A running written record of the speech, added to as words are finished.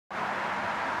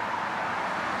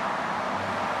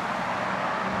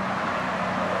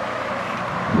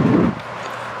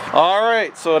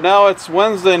Alright, so now it's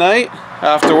Wednesday night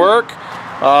after work.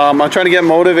 I'm trying to get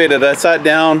motivated. I sat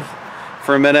down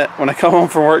for a minute when I come home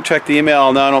from work, checked the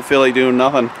email. Now I don't feel like doing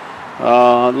nothing.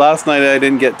 Last night I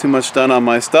didn't get too much done on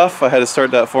my stuff. I had to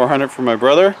start that 400 for my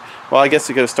brother. Well, I guess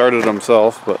he could have started it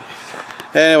himself, but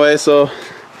anyway, so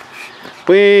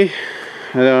I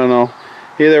don't know,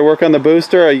 either work on the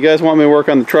booster or you guys want me to work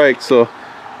on the trike, so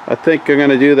I think I'm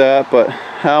gonna do that, but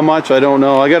how much I don't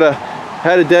know. I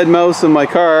had a dead mouse in my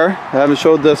car. I haven't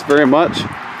showed this very much.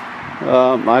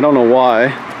 I don't know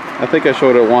why. I think I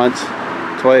showed it once,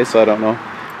 twice, I don't know.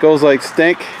 Goes like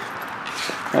stink.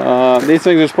 These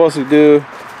things are supposed to do,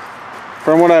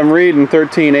 from what I'm reading,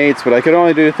 13/8, but I could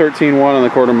only do 13/1 on the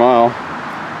quarter mile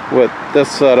with this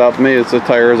setup. Maybe it's the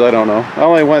tires, I don't know. I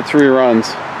only went 3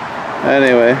 runs.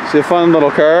 Anyway, it's a fun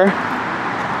little car.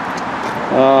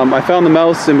 I found the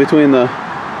mouse in between the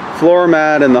floor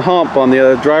mat and the hump on the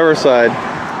other driver's side,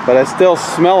 but I still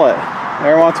smell it.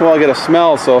 Every once in a while I get a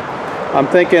smell, so I'm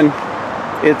thinking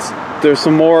there's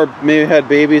some more, maybe had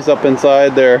babies up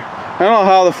inside there. I don't know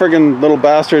how the friggin' little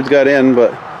bastards got in,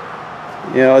 but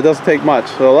you know, it doesn't take much.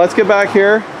 So let's get back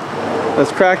here.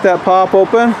 Let's crack that pop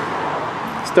open,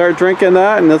 start drinking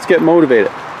that, and let's get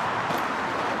motivated.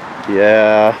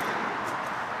 Yeah.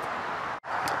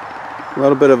 A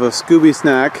little bit of a Scooby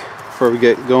snack before we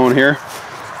get going here.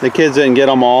 The kids didn't get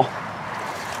them all.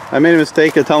 I made a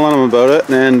mistake of telling them about it,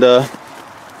 and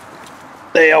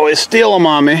they always steal them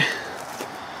on me.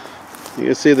 You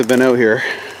can see they've been out here.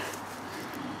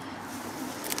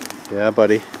 Yeah,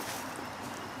 buddy.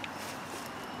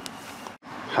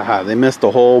 Haha, they missed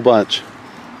a whole bunch.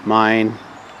 Mine.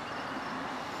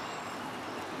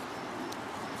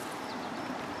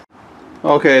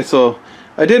 Okay, so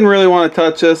I didn't really want to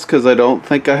touch this because I don't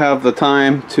think I have the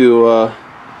time to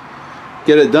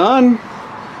get it done,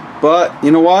 but you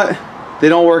know what, they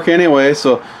don't work anyway,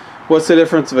 so what's the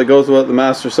difference if it goes without the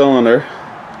master cylinder,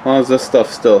 as long as this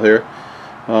stuff's still here.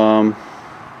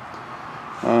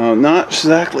 Not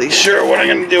exactly sure what I'm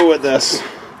going to do with this.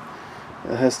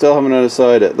 I still haven't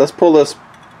decided. Let's pull this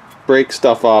brake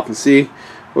stuff off and see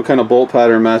what kind of bolt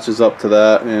pattern matches up to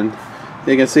that, and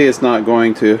you can see it's not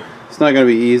going to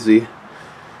be easy,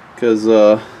 because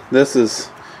this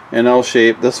is an L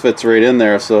shape, this fits right in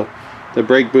there, so the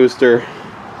brake booster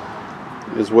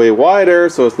is way wider,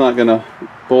 so it's not going to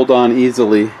bolt on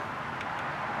easily.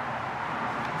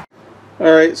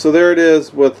 Alright, so there it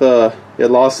is with it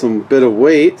lost some bit of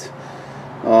weight.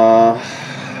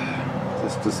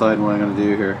 Just deciding what I'm going to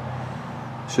do here.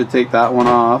 Should take that one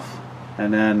off,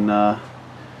 and then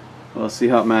we'll see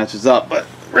how it matches up, but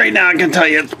right now I can tell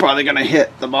you it's probably going to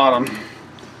hit the bottom.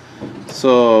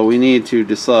 So we need to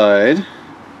decide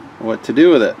what to do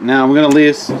with it. Now I'm going to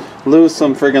lose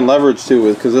some friggin' leverage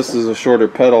too, because this is a shorter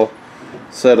pedal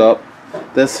setup.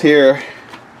 This here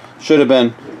should have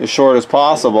been as short as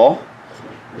possible,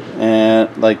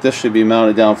 and like this should be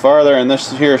mounted down farther, and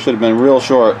this here should have been real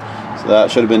short, so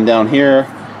that should have been down here.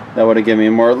 That would have given me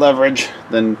more leverage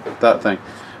than that thing.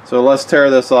 So let's tear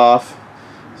this off.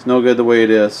 It's no good the way it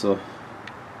is. So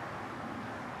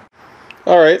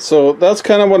alright, so that's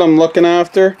kind of what I'm looking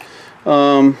after.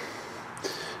 I'm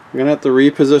gonna have to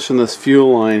reposition this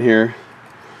fuel line here.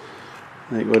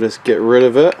 I think we'll just get rid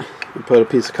of it and put a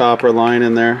piece of copper line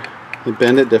in there and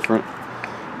bend it different.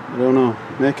 I don't know.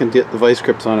 Maybe I can get the vice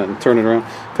grips on it and turn it around.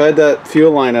 If I had that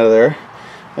fuel line out of there,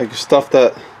 I could stuff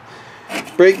that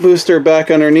brake booster back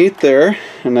underneath there,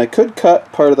 and I could cut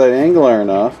part of that angle iron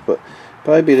off, but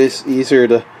probably be just easier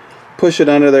to push it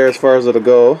under there as far as it'll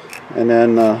go, and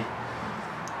then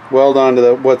weld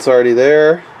onto what's already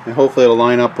there, and hopefully it'll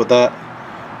line up with that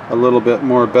a little bit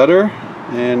more better.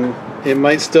 And it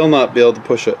might still not be able to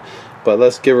push it, but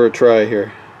let's give her a try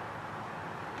here.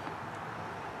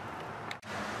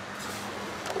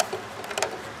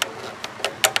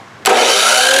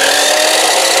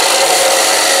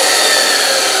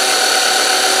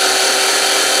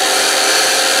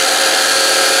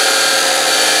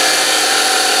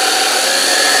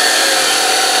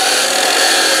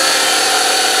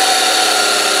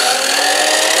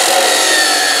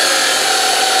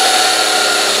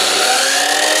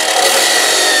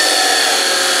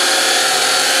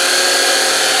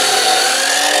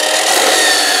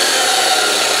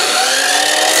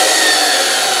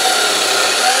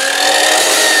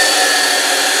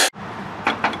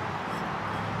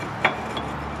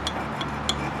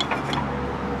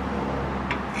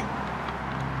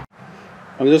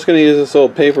 I'm just going to use this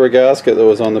old paper gasket that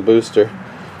was on the booster.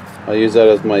 I'll use that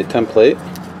as my template.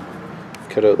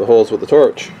 Cut out the holes with the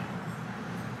torch.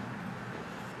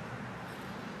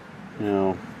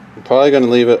 Now, I'm probably going to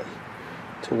leave it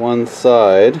to one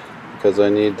side because I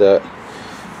need that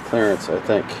clearance, I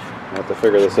think. I have to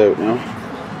figure this out now.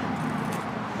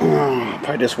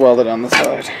 Probably just weld it on the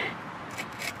side.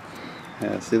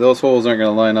 Yeah, see, those holes aren't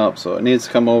going to line up, so it needs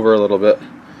to come over a little bit.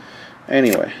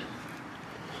 Anyway,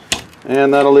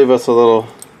 and that'll leave us a little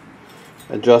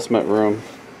adjustment room.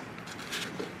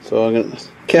 So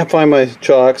can't find my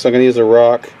chalk, so I'm going to use a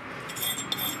rock.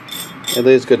 It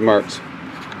leaves good marks.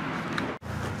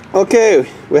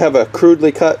 Okay, we have a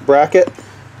crudely cut bracket,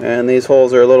 and these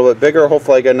holes are a little bit bigger.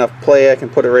 Hopefully I get enough play I can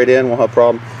put it right in, won't have a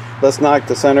problem. Let's knock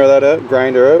the center of that out,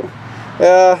 grind her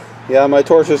out. Yeah, my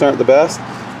torches aren't the best.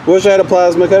 Wish I had a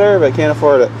plasma cutter, but I can't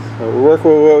afford it. So we'll work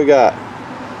with what we got.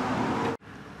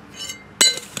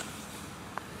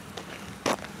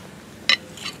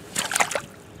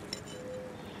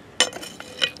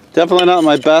 Definitely not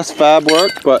my best fab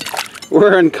work, but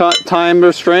we're in time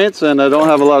restraints and I don't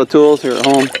have a lot of tools here at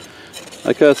home.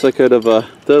 I guess I could have did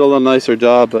a little nicer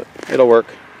job, but it'll work.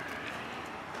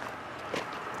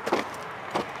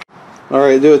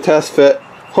 Alright, do a test fit.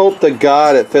 Hope to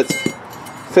God it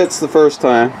fits the first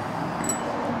time.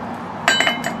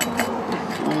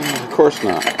 Of course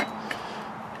not.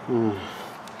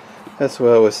 That's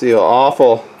what I would see how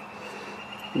awful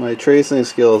my tracing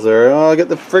skills are. Oh, I'll get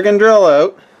the friggin' drill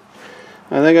out.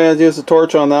 I think I'm going to use the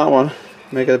torch on that one.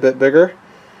 Make it a bit bigger.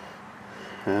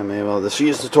 And maybe I'll just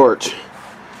use the torch.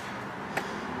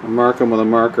 I'll mark them with a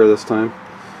marker this time.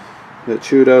 Get it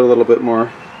chewed out a little bit more.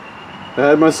 If I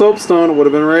had my soapstone, it would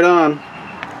have been right on.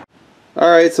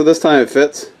 Alright, so this time it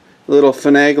fits. A little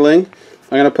finagling.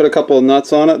 I'm going to put a couple of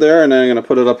nuts on it there, and then I'm going to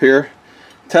put it up here.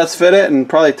 Test fit it and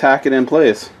probably tack it in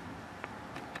place.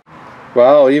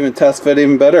 Wow, even test fit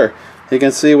even better. You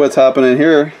can see what's happening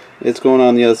here. It's going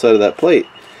on the other side of that plate,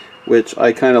 which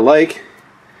I kind of like.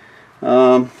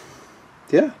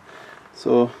 Yeah,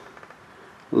 so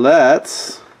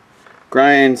let's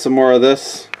grind some more of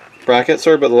this bracket.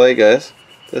 Sorry about the delay, guys.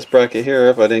 This bracket here,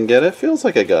 if I didn't get it, feels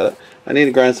like I got it. I need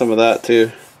to grind some of that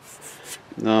too.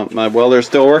 My welder's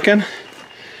still working.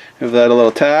 Give that a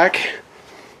little tack.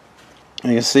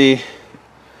 You can see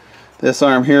this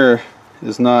arm here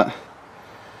is not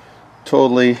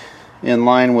totally in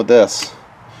line with this,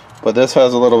 but this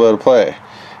has a little bit of play.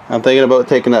 I'm thinking about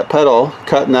taking that pedal,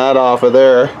 cutting that off of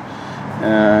there,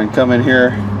 and come in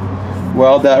here,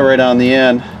 weld that right on the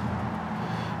end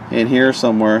in here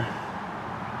somewhere,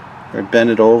 or bend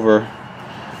it over.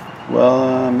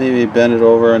 Well, maybe bend it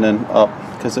over and then up,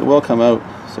 because it will come out.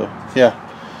 So yeah.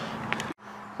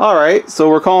 Alright, so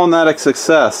we're calling that a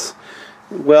success.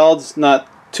 Weld's not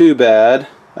too bad.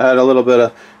 I had a little bit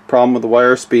of problem with the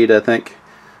wire speed, I think,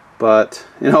 but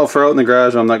you know, for out in the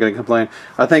garage I'm not going to complain.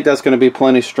 I think that's going to be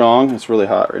plenty strong. It's really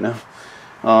hot right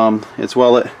now. It's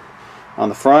welded on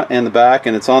the front and the back,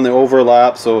 and it's on the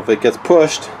overlap, so if it gets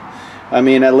pushed, I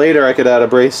mean, later I could add a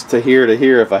brace to here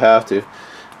if I have to.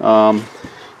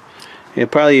 You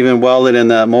probably even weld it in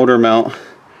that motor mount,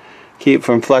 keep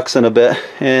from flexing a bit.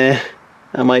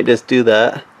 I might just do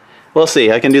that. We'll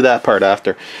see. I can do that part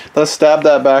after. Let's stab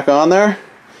that back on there,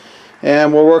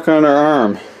 and we'll work on our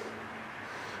arm.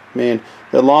 I mean,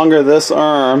 the longer this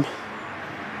arm,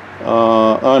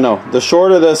 oh no, the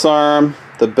shorter this arm,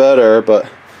 the better, but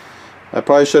I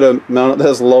probably should have mounted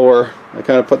this lower. I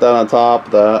kind of put that on top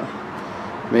of that.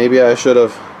 Maybe I should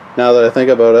have, now that I think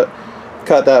about it,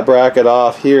 cut that bracket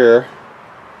off here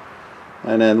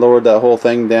and then lowered that whole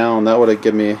thing down. That would have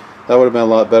given me, that would have been a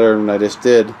lot better than I just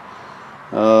did.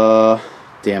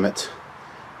 Damn it.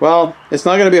 Well, it's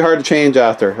not going to be hard to change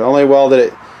after. I only welded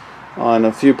it on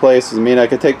a few places. I mean, I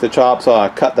could take the chop saw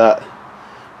and cut that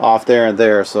off there and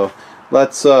there. So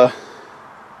let's yeah,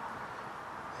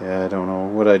 I don't know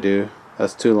what I do.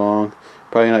 That's too long.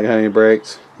 Probably not gonna have any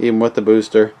brakes, even with the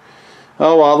booster.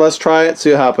 Oh well, let's try it,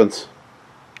 see what happens.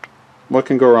 What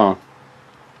can go wrong?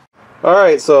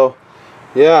 Alright, so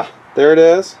yeah, there it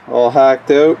is, all hacked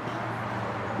out.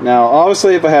 Now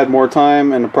obviously if I had more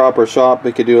time and a proper shop,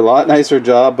 we could do a lot nicer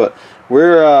job, but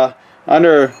we're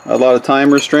under a lot of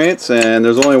time restraints, and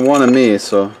there's only one of me,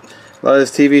 so a lot of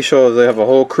these TV shows, they have a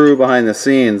whole crew behind the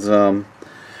scenes,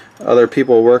 other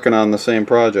people working on the same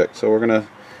project. So we're gonna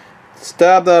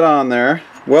stab that on there,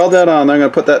 weld that on there. I'm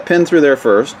gonna put that pin through there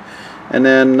first, and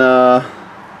then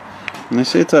let me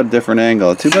see, it's at a different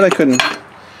angle. Too bad I couldn't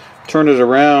turn it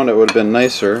around. It would have been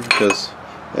nicer because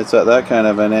it's at that kind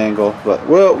of an angle, but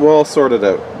we'll sort it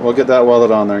out. We'll get that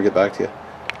welded on there and get back to you.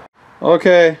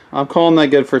 Okay, I'm calling that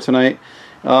good for tonight.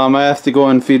 I have to go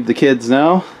and feed the kids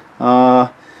now.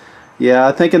 Yeah,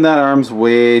 I'm thinking that arm's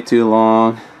way too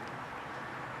long,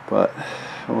 but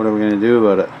what are we going to do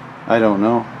about it? I don't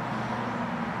know.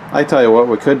 I tell you what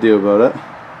we could do about it.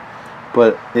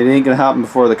 but it ain't gonna happen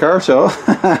before the car show.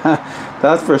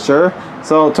 That's for sure.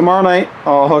 So tomorrow night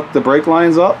I'll hook the brake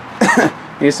lines up.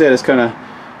 You see I just kind of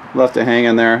left it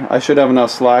hanging there. I should have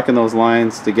enough slack in those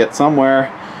lines to get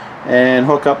somewhere and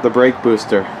hook up the brake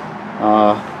booster.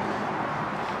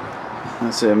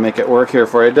 Let's see, make it work here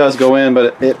for you. It does go in,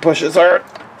 but it pushes hard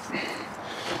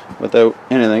without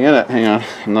anything in it. Hang on,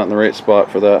 I'm not in the right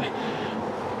spot for that.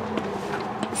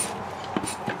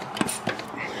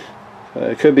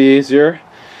 It could be easier.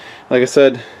 Like I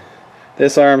said,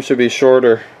 this arm should be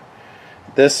shorter.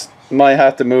 This might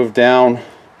have to move down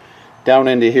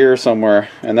into here somewhere,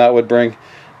 and that would bring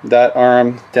that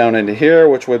arm down into here,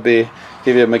 which would give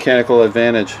you a mechanical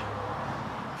advantage.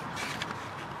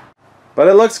 But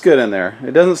it looks good in there.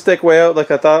 It doesn't stick way out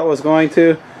like I thought it was going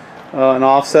to, and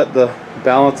offset the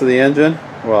balance of the engine.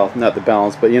 Well, not the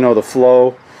balance, but you know, the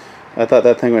flow. I thought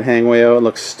that thing would hang way out. It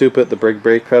looks stupid, the big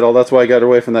brake pedal. That's why I got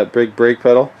away from that big brake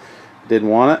pedal. Didn't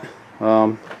want it.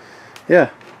 Yeah.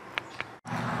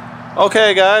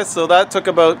 Okay guys, so that took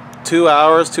about 2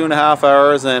 hours, 2.5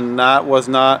 hours, and that was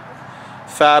not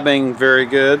fabbing very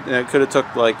good. And it could have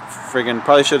took like friggin',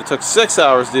 probably should have took 6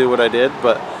 hours to do what I did.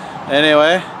 But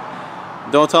anyway,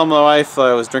 don't tell my wife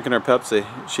I was drinking her Pepsi.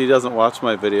 She doesn't watch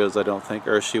my videos, I don't think,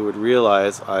 or she would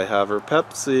realize I have her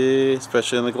Pepsi,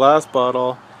 especially in the glass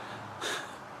bottle.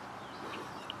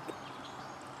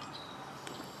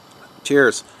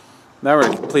 Cheers.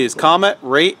 Remember, please comment,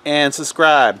 rate, and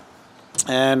subscribe.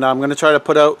 And I'm going to try to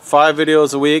put out 5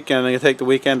 videos a week, and I'm going to take the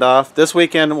weekend off. This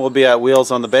weekend we'll be at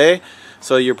Wheels on the Bay,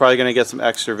 so you're probably going to get some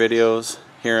extra videos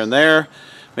here and there.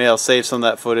 Maybe I'll save some of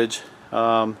that footage.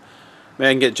 Maybe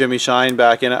I can get Jimmy Shine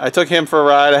back in it. I took him for a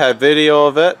ride. I had video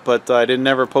of it, but I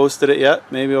never posted it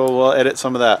yet. Maybe we'll edit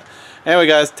some of that. Anyway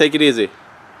guys, take it easy.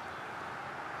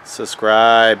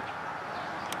 Subscribe.